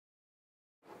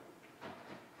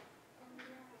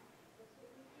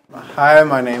Hi,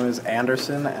 my name is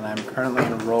Anderson and I'm currently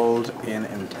enrolled in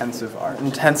Intensive Art.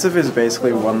 Intensive is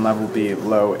basically one level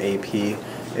below AP.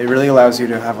 It really allows you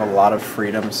to have a lot of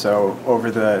freedom, so over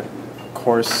the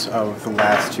course of the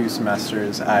last 2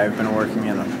 semesters I've been working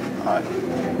in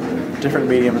different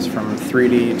mediums from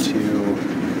 3D to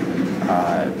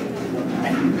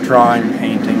drawing,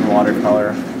 painting,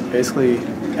 watercolor, basically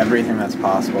everything that's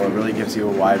possible. It really gives you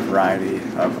a wide variety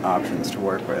of options to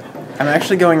work with. I'm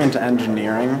actually going into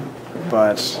engineering,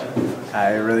 but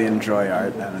I really enjoy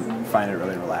art and find it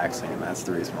really relaxing, and that's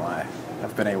the reason why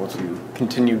I've been able to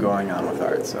continue going on with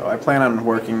art. So I plan on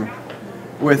working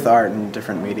with art in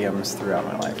different mediums throughout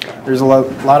my lifetime. There's a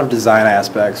lot of design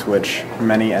aspects which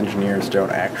many engineers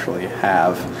don't actually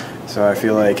have, so I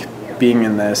feel like being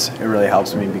in this, it really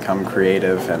helps me become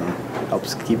creative and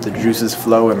helps keep the juices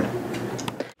flowing.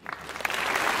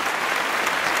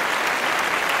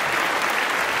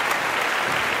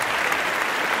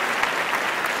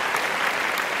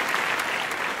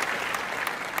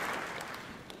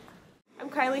 I'm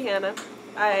Kylie Hanna.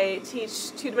 I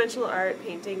teach two-dimensional art,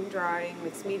 painting, drawing,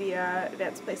 mixed media,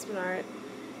 advanced placement art,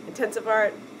 intensive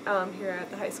art here at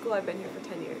the high school. I've been here for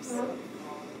 10 years.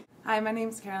 Hi, my name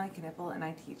is Caroline Knippel and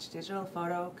I teach digital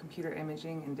photo, computer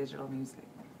imaging, and digital music.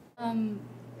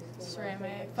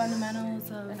 Ceramic,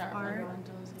 fundamentals of art,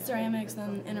 ceramics,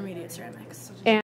 and intermediate ceramics.